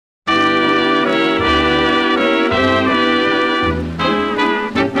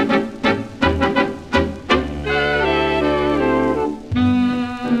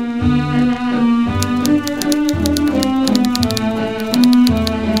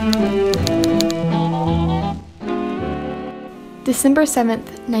December 7th,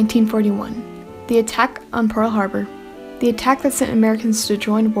 1941. The attack on Pearl Harbor. The attack that sent Americans to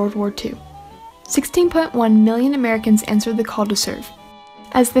join World War II. 16.1 million Americans answered the call to serve.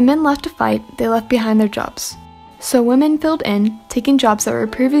 As the men left to fight, they left behind their jobs. So women filled in, taking jobs that were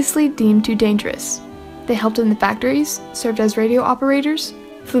previously deemed too dangerous. They helped in the factories, served as radio operators,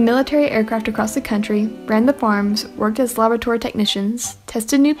 flew military aircraft across the country, ran the farms, worked as laboratory technicians,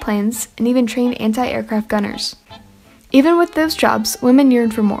 tested new planes, and even trained anti-aircraft gunners. Even with those jobs, women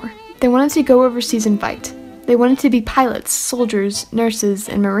yearned for more. They wanted to go overseas and fight. They wanted to be pilots, soldiers, nurses,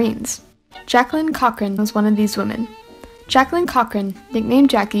 and Marines. Jacqueline Cochran was one of these women. Jacqueline Cochran, nicknamed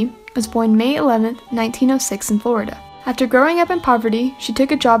Jackie, was born May 11, 1906 in Florida. After growing up in poverty, she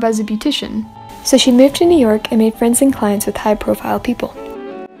took a job as a beautician, so she moved to New York and made friends and clients with high-profile people.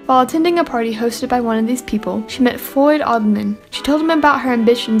 While attending a party hosted by one of these people, she met Floyd Odman. She told him about her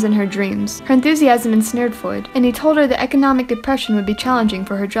ambitions and her dreams. Her enthusiasm ensnared Floyd, and he told her that economic depression would be challenging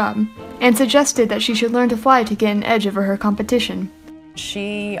for her job, and suggested that she should learn to fly to get an edge over her competition.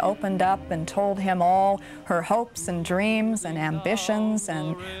 She opened up and told him all her hopes and dreams and ambitions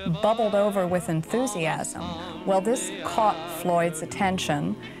and bubbled over with enthusiasm. Well, this caught Floyd's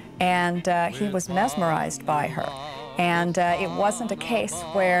attention, and he was mesmerized by her. And it wasn't a case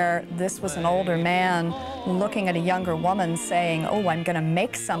where this was an older man looking at a younger woman saying, "Oh, I'm going to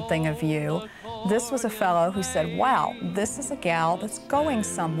make something of you." This was a fellow who said, "Wow, this is a gal that's going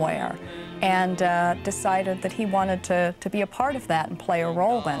somewhere," and decided that he wanted to be a part of that and play a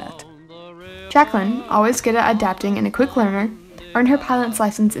role in it. Jacqueline, always good at adapting and a quick learner, earned her pilot's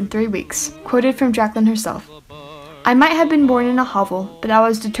license in 3 weeks. Quoted from Jacqueline herself, "I might have been born in a hovel, but I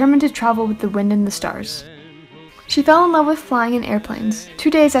was determined to travel with the wind and the stars." She fell in love with flying in airplanes. 2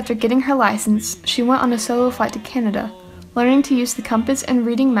 days after getting her license, she went on a solo flight to Canada, learning to use the compass and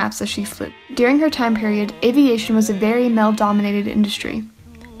reading maps as she flew. During her time period, aviation was a very male-dominated industry.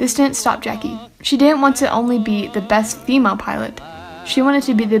 This didn't stop Jackie. She didn't want to only be the best female pilot. She wanted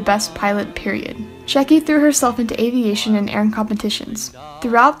to be the best pilot, period. Jackie threw herself into aviation and air competitions.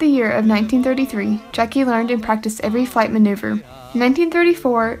 Throughout the year of 1933, Jackie learned and practiced every flight maneuver. In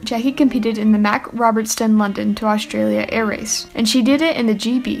 1934, Jackie competed in the Mac Robertson London to Australia air race, and she did it in the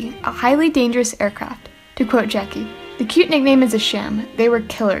GB, a highly dangerous aircraft. To quote Jackie, "The cute nickname is a sham. They were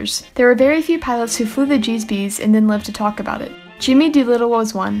killers. There were very few pilots who flew the GBs and then lived to talk about it. Jimmy Doolittle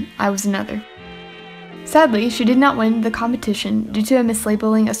was one, I was another." Sadly, she did not win the competition due to a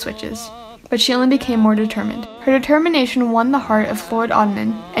mislabeling of switches, but she only became more determined. Her determination won the heart of Floyd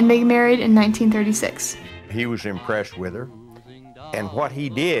Odman, and they married in 1936. He was impressed with her, and what he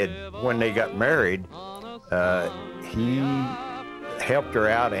did when they got married, he helped her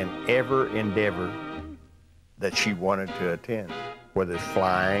out in every endeavor that she wanted to attend, whether it's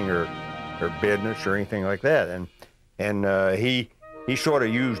flying or her business or anything like that. And he sort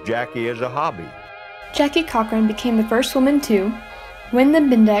of used Jackie as a hobby. Jackie Cochran became the first woman to win the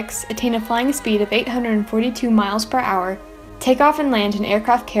Bindex, attain a flying speed of 842 miles per hour, take off and land an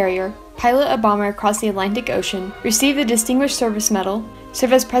aircraft carrier, pilot a bomber across the Atlantic Ocean, receive the Distinguished Service Medal,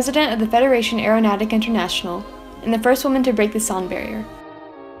 serve as president of the Federation Aeronautic International, and the first woman to break the sound barrier.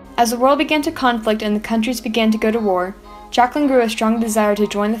 As the world began to conflict and the countries began to go to war, Jacqueline grew a strong desire to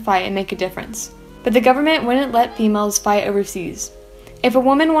join the fight and make a difference. But the government wouldn't let females fight overseas. If a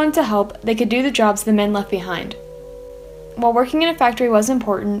woman wanted to help, they could do the jobs the men left behind. While working in a factory was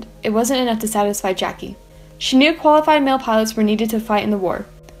important, it wasn't enough to satisfy Jackie. She knew qualified male pilots were needed to fight in the war.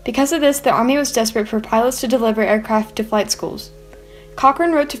 Because of this, the Army was desperate for pilots to deliver aircraft to flight schools.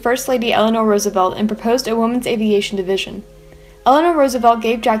 Cochran wrote to First Lady Eleanor Roosevelt and proposed a women's aviation division. Eleanor Roosevelt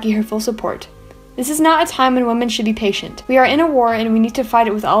gave Jackie her full support. "This is not a time when women should be patient. We are in a war and we need to fight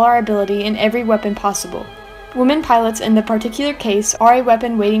it with all our ability and every weapon possible. Women pilots in the particular case are a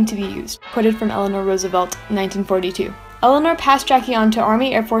weapon waiting to be used," quoted from Eleanor Roosevelt, 1942. Eleanor passed Jackie on to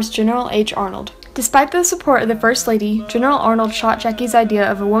Army Air Force General H. Arnold. Despite the support of the First Lady, General Arnold shot Jackie's idea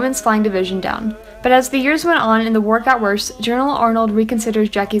of a women's flying division down. But as the years went on and the war got worse, General Arnold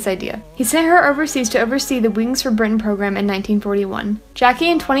reconsidered Jackie's idea. He sent her overseas to oversee the Wings for Britain program in 1941. Jackie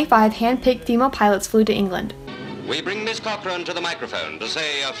and 25 hand-picked female pilots flew to England. We bring Miss Cochran to the microphone to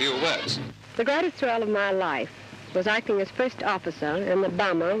say a few words. The greatest thrill of my life was acting as first officer in the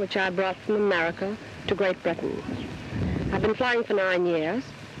bomber which I brought from America to Great Britain. I've been flying for 9 years,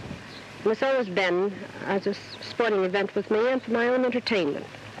 and it's always been as a sporting event with me and for my own entertainment.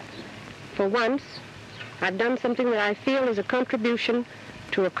 For once, I've done something that I feel is a contribution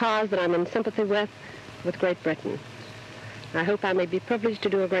to a cause that I'm in sympathy with Great Britain. I hope I may be privileged to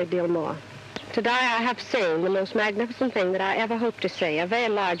do a great deal more. Today I have seen the most magnificent thing that I ever hoped to see. A very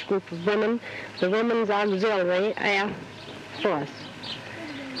large group of women, the Women's Auxiliary Air force.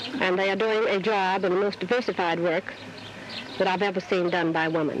 And they are doing a job and the most diversified work that I've ever seen done by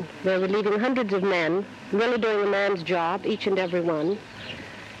women. They're relieving hundreds of men, really doing a man's job, each and every one,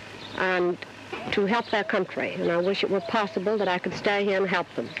 and to help their country. And I wish it were possible that I could stay here and help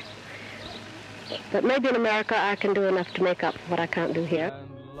them. But maybe in America I can do enough to make up for what I can't do here.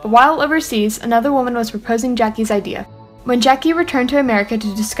 But while overseas, another woman was proposing Jackie's idea. When Jackie returned to America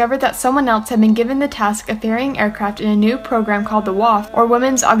to discover that someone else had been given the task of ferrying aircraft in a new program called the WASP, or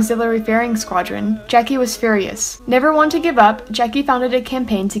Women's Auxiliary Ferrying Squadron, Jackie was furious. Never one to give up, Jackie founded a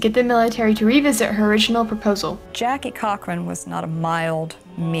campaign to get the military to revisit her original proposal. Jackie Cochran was not a mild,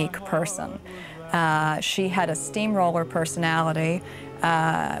 meek person. She had a steamroller personality.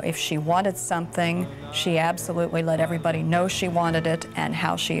 If she wanted something, she absolutely let everybody know she wanted it and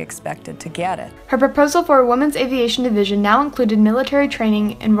how she expected to get it. Her proposal for a women's aviation division now included military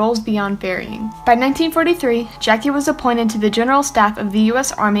training and roles beyond ferrying. By 1943, Jackie was appointed to the General Staff of the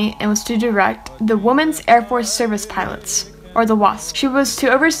U.S. Army and was to direct the Women's Air Force Service Pilots, or the WASPs. She was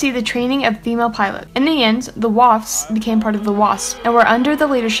to oversee the training of female pilots. In the end, the WASPs became part of the WASP and were under the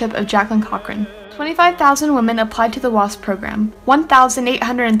leadership of Jacqueline Cochran. 25,000 women applied to the WASP program.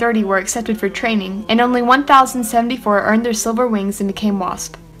 1,830 were accepted for training, and only 1,074 earned their silver wings and became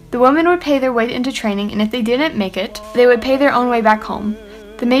WASP. The women would pay their way into training, and if they didn't make it, they would pay their own way back home.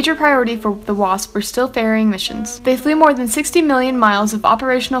 The major priority for the WASP were still ferrying missions. They flew more than 60 million miles of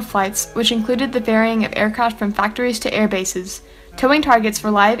operational flights, which included the ferrying of aircraft from factories to air bases, towing targets for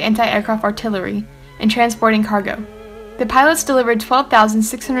live anti-aircraft artillery, and transporting cargo. The pilots delivered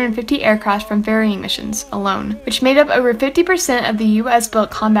 12,650 aircraft from ferrying missions alone, which made up over 50% of the U.S.-built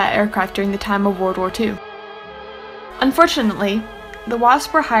combat aircraft during the time of World War II. Unfortunately, the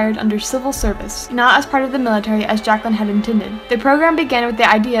WASPs were hired under civil service, not as part of the military as Jacqueline had intended. The program began with the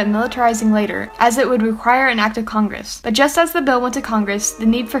idea of militarizing later, as it would require an act of Congress. But just as the bill went to Congress, the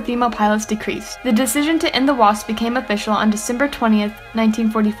need for female pilots decreased. The decision to end the WASP became official on December 20th,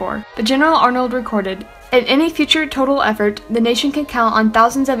 1944. But General Arnold recorded, "In any future total effort, the nation can count on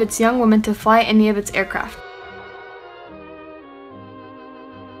thousands of its young women to fly any of its aircraft."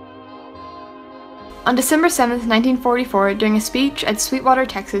 On December 7, 1944, during a speech at Sweetwater,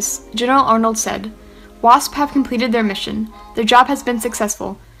 Texas, General Arnold said, "WASP have completed their mission. Their job has been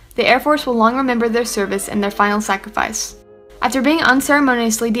successful. The Air Force will long remember their service and their final sacrifice." After being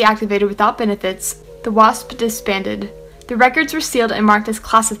unceremoniously deactivated without benefits, the WASP disbanded. The records were sealed and marked as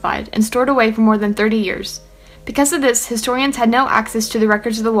classified and stored away for more than 30 years. Because of this, historians had no access to the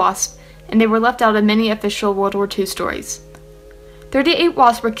records of the WASP, and they were left out of many official World War II stories. 38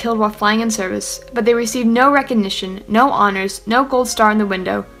 WASPs were killed while flying in service, but they received no recognition, no honors, no gold star in the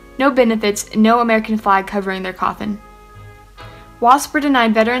window, no benefits, and no American flag covering their coffin. WASPs were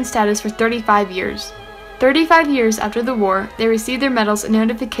denied veteran status for 35 years. 35 years after the war, they received their medals and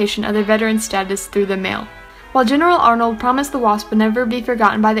notification of their veteran status through the mail. While General Arnold promised the WASP would never be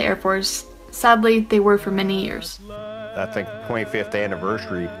forgotten by the Air Force, sadly, they were for many years. I think the 25th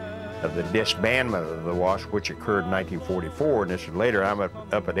anniversary of the disbandment of the WASP, which occurred in 1944, and this is later. I'm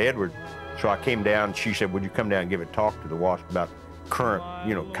up at Edward, so I came down. She said, "Would you come down and give a talk to the WASP about current,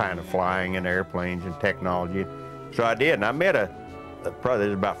 kind of flying and airplanes and technology?" So I did, and I met probably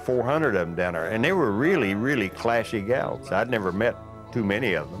there's about 400 of them down there, and they were really, really classy gals. I'd never met too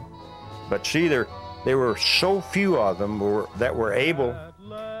many of them, but see, there were so few of them that were able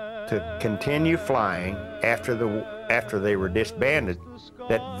to continue flying after they were disbanded,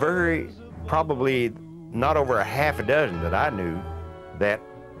 that very probably not over a half a dozen that I knew that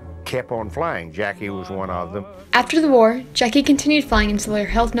kept on flying. Jackie was one of them. After the war, Jackie continued flying until her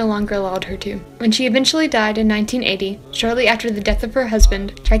health no longer allowed her to. When she eventually died in 1980, shortly after the death of her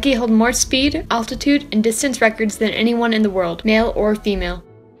husband, Jackie held more speed, altitude, and distance records than anyone in the world, male or female.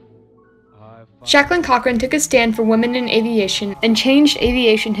 Jacqueline Cochran took a stand for women in aviation and changed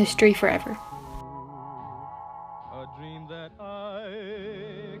aviation history forever.